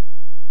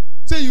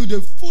say you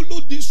they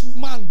follow this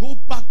man, go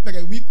back per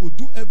a week, or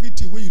do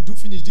everything where you do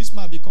finish. This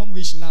man become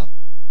rich now.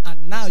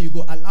 And now you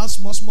go allow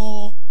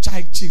small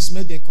child chicks,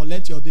 make them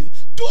collect your day.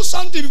 Do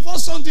something before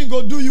something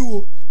go do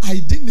you.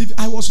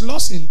 I was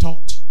lost in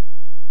thought.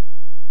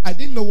 I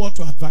didn't know what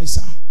to advise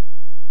her.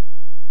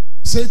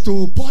 Say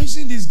to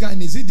poison this guy,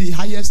 is it the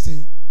highest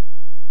thing?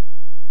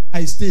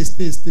 I stay.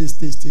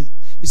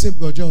 He said,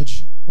 Bro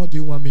George, what do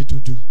you want me to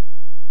do?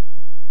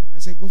 I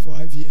said, go for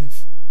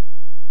IVF.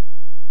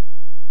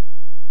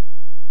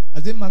 I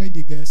didn't marry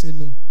the girl. I said,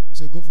 no. I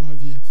said, go for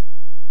IVF.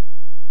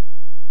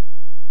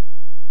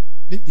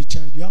 Leave the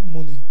child. You have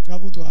money.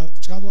 Travel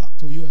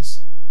to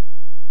US.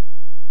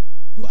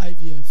 Do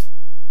IVF.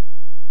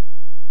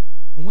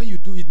 And when you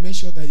do it, make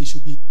sure that it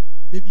should be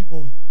baby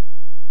boy.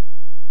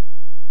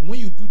 And when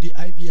you do the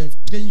IVF,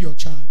 train your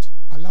child.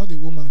 Allow the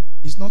woman.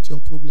 It's not your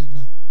problem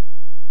now.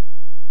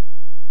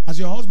 Has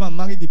your husband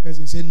married the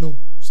person? Say no.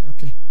 Say,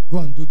 okay, go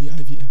and do the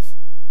IVF.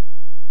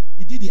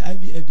 He did the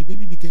IVF. The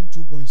baby became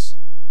 2 boys.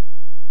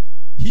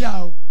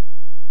 Here,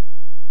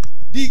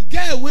 the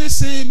girl will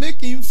say,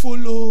 make him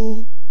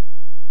follow.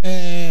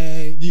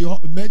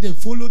 Made them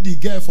follow the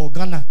girl for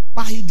Ghana.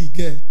 Buy the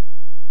girl.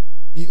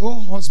 His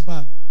own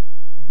husband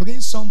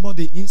bring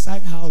somebody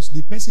inside house.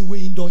 The person where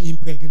he don't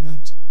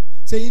impregnate.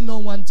 Say he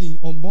don't want him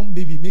unborn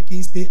baby, make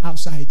him stay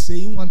outside. Say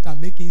he want to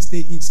make him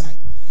stay inside.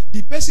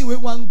 The person where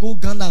want go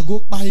Ghana, go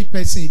buy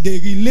person. They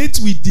relate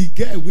with the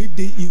girl where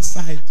they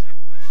inside.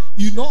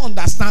 You don't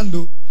understand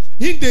though.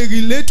 He they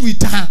relate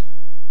with her.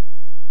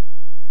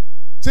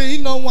 Say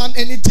he don't want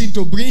anything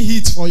to bring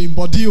heat for him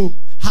body.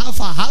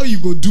 How you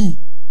go do?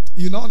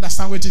 You don't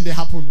understand what they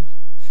happen.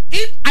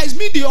 If I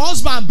mean the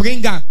husband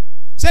bring her,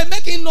 say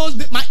make him know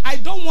that I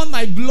don't want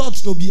my blood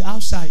to be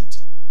outside.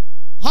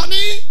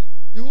 Honey,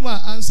 the woman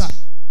answer.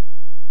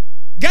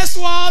 Guess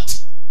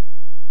what?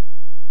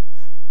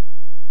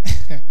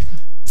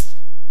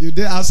 You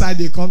there outside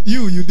they come.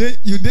 You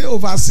there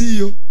oversee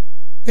you.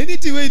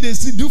 Anything where they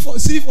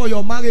see for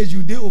your marriage,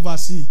 you there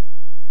oversee.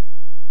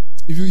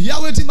 If you hear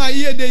what in my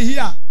ear, they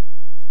hear.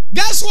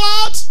 Guess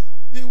what?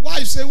 The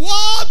wife say,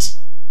 what?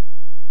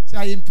 Say,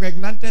 I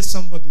impregnated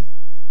somebody.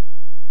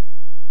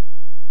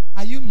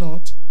 Are you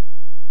not?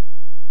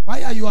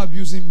 Why are you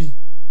abusing me?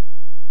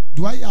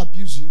 Do I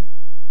abuse you?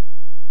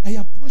 I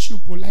approach you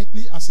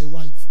politely as a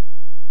wife.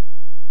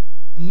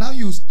 And now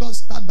you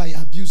start by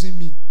abusing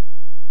me.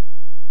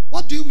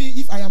 What do you mean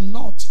if I am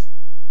not?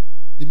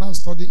 The man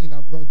studied in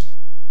abroad.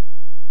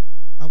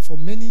 And for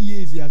many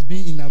years he has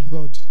been in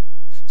abroad.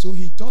 So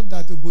he thought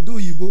that Obodo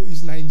Yibo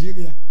is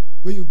Nigeria.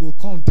 When you go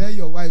come, tell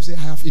your wife, say, I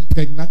have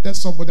impregnated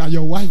somebody, and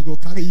your wife go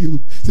carry you.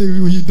 Say,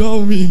 we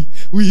don't win.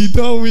 We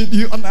don't win.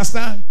 You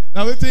understand?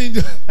 Now we think.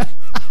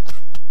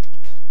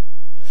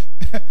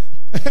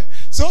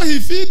 So he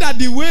feel that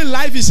the way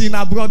life is in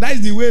abroad, that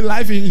is the way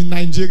life is in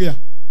Nigeria.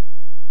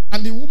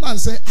 And the woman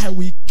said, I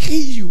will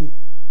kill you.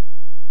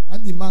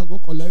 And the man go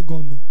collect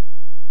gun.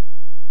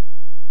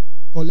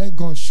 Collect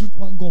gun, shoot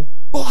one gun.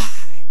 Boy!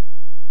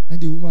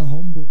 And the woman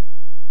humble.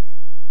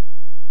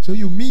 So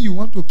you mean you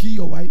want to kill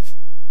your wife?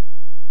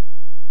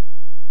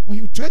 But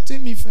you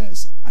threaten me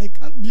first. I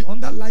can't be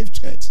under life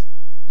threat.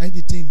 And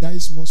the thing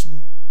dies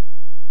small.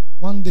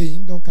 One day, he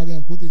don't carry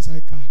and put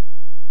inside car.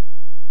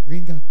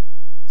 Bring him.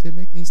 Say,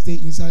 make him stay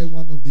inside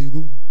one of the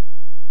room.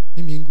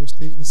 Him go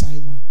stay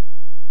inside one.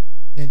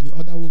 Then the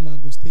other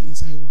woman go stay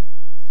inside one.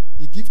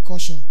 He give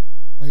caution.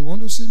 When you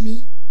want to see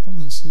me, come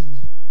and see me.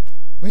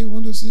 When you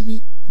want to see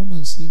me, come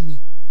and see me.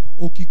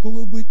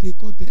 Okikoro te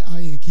kote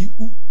ayen ki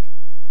u.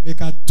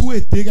 Meka tu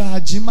etega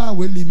hajima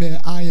we lime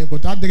ayen,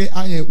 but adre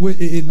ayen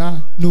we na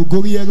no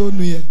goriero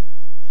nuye.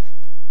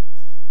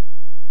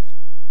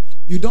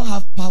 You don't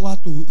have power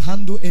to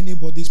handle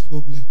anybody's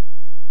problem.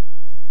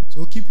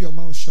 So keep your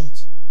mouth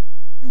shut.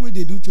 You way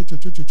they do cho.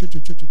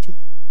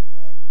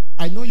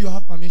 I know you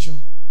have permission.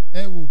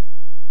 Hey, who?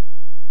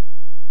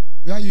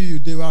 Where are you?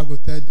 They will go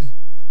tell them.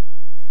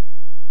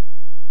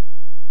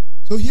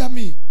 So hear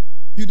me.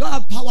 You don't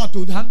have power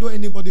to handle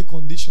anybody's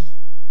condition.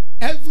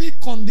 Every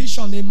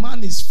condition, a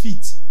man is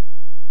fit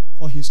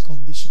for his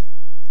condition.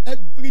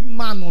 Every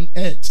man on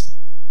earth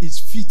is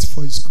fit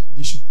for his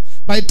condition.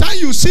 By the time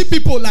you see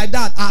people like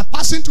that are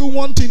passing through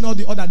one thing or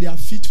the other, they are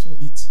fit for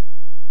it.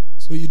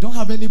 So you don't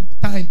have any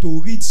time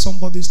to read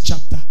somebody's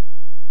chapter.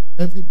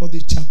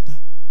 Everybody's chapter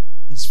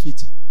is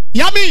fit.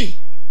 Hear me?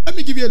 Let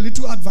me give you a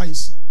little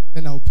advice.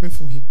 Then I'll pray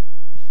for him.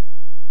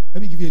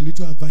 Let me give you a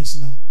little advice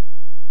now.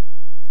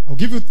 I'll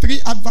give you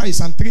 3 advice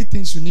and 3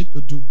 things you need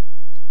to do.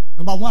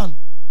 Number 1,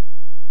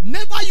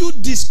 never you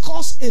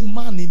discuss a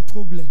man in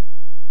problem.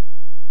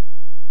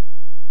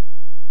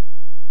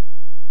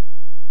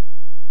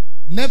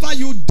 Never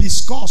you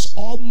discuss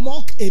or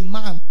mock a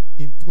man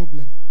in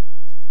problem.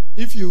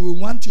 If you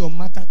want your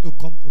matter to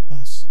come to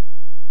pass.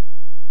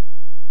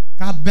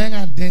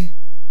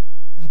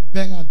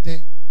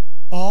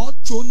 Or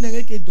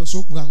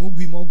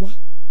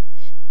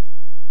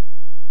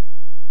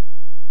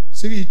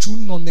Siri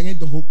chun non nenge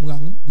do hok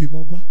murangu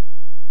guimogwa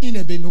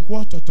inebe no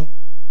kwa toto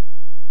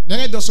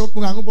nenge do sok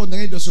murangu bo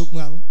nenge do sok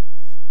murangu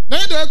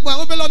nenge do ek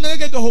murangu belo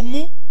nenge do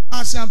homu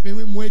asian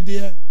pewe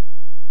mwede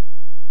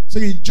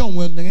Siri John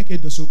wen nenge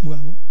do sok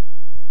murangu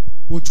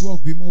otu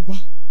og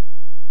guimogwa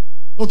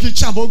oki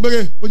chambo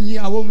gbere onyi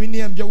awo mi ni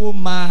emje wo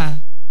ma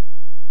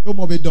o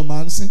mo be do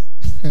mansi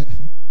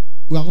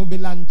murangu be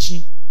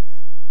lanchi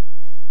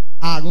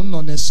arun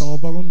no ne so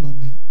borun no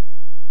ne.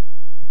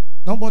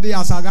 Nobody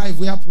has arrived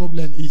where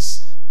problem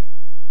is.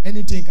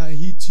 Anything can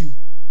hit you.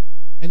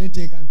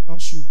 Anything can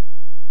touch you.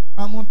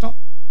 Amonto,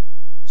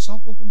 sans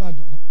kokumba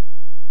do,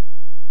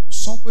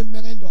 sans ko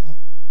mere do,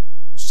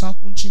 sans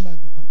kunchima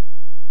do.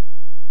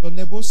 Do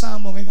nebo sa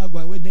monge ka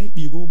gwa we den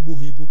biro gbo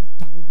hebo ka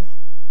tagobo.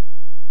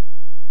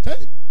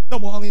 Hey, do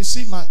bo on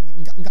si ma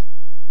nga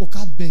o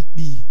ka ben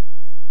bi.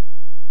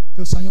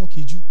 To sayo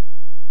kiju.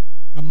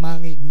 Ka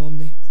mari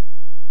nonne.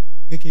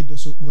 Eke do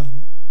so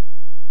burangu.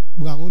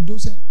 Burangu do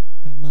se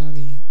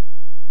kamari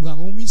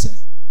burangu mi se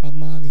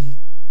kamari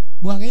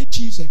burangu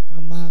chi se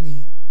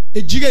kamari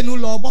ejire nu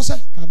lo bo se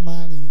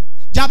kamari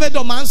jabe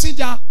do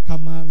mansinja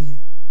kamari.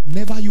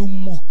 Never you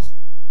mock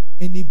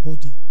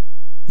anybody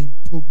in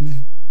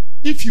problem.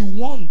 If you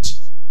want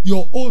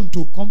your own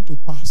to come to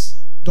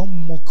pass, don't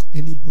mock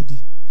anybody.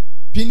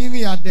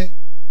 Piniri ade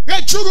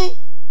rechuru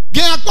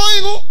ge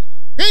apoiru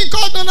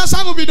nko do na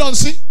sangu bi don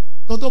si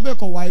todo be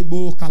ko wa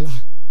igbo kala.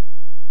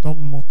 Don't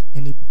mock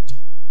anybody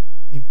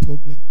in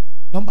problem.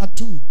 Number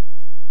 2,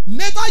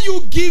 never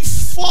you give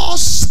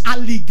false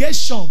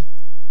allegation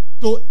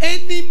to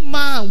any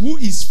man who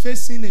is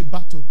facing a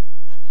battle.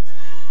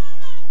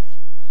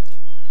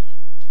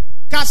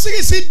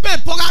 Kasiri si be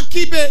pora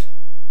kibe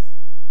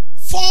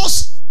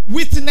false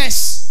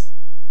witness,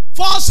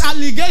 false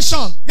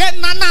allegation. Get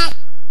nana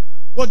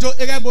ojo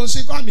erebon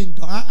si ko mi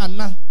ndo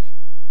ana.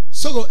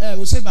 So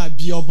o se ba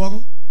bi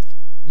oboro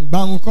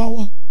ngbanun ko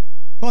wo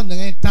ko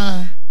nere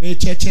tan re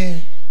cheche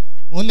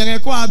on nere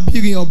ko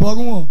abiri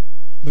oboro won.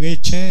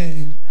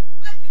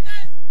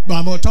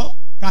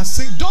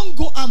 Don't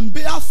go and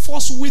bear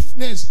false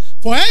witness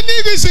for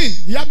any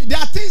reason. There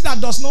are things that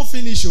does not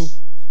finish you.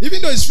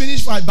 Even though it's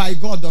finished by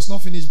God, does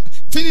not finish.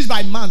 Finished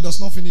by man,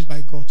 does not finish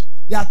by God.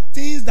 There are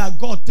things that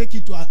God take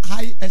it to a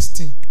high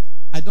esteem.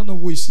 I don't know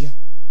who is here.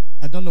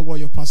 I don't know what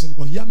you're passing,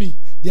 but hear me.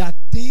 There are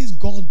things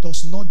God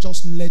does not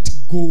just let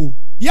go.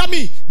 Hear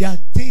me. There are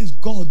things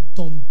God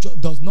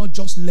does not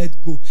just let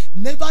go.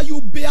 Never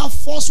you bear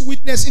false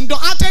witness in the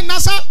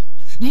nasa.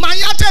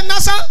 Mayate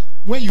nasa.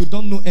 When you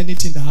don't know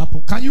anything that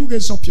happened. Can you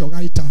raise up your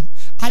right hand?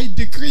 I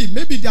decree,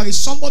 maybe there is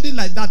somebody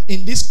like that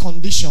in this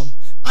condition,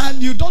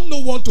 and you don't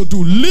know what to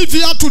do. Live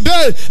here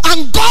today,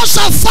 and God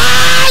shall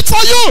fight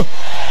for you.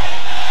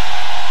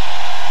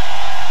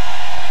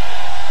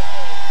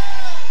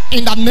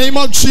 In the name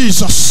of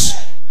Jesus.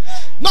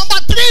 Number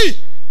 3,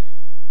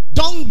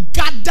 don't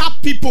gather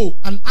people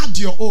and add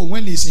your own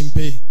when it's in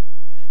pain.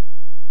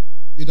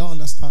 You don't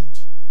understand.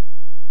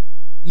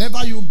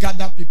 Never you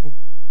gather people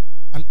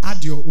and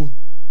add your own.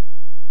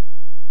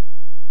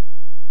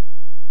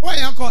 Why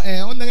you call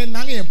onere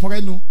nangi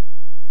porenu?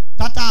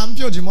 Tata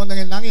ampio jimo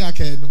onere nangi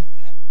akenu.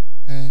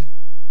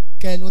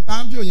 Kenu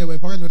tampio yewe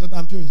porenu tata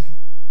ampio.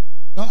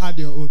 Don't add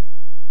your own.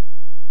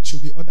 It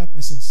should be other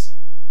persons,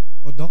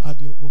 but don't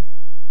add your own.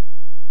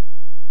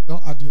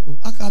 Don't add your own.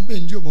 Don't add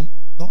your own.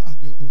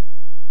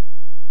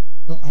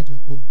 Don't add your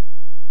own.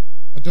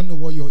 I don't know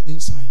what you're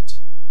inside,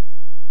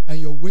 and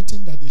you're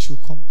waiting that they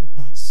should come to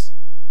pass.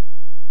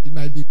 It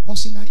might be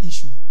personal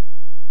issue,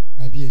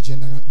 might be a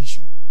general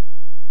issue.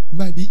 It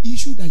might be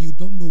issue that you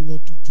don't know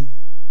what to do.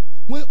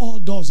 When all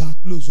doors are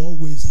closed, all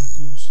ways are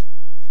closed.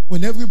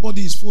 When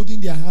everybody is folding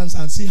their hands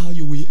and see how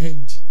you will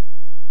end.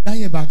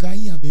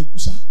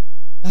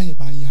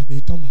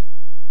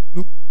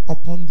 Look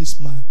upon this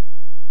man.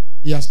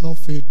 He has not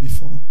failed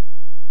before.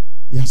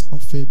 He has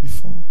not failed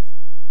before.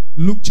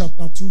 Luke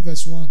chapter 2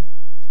 verse 1.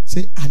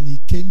 Say, and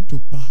it came to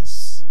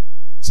pass.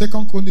 2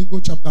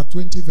 Chronicles chapter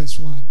 20 verse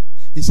 1.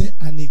 He said,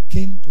 and it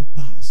came to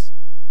pass.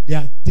 There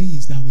are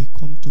things that will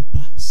come to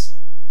pass.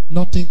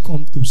 Nothing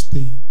comes to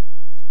stay.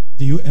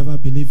 Do you ever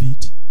believe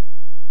it?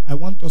 I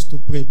want us to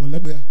pray, but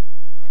let me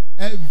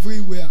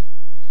everywhere.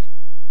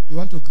 You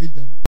want to greet them.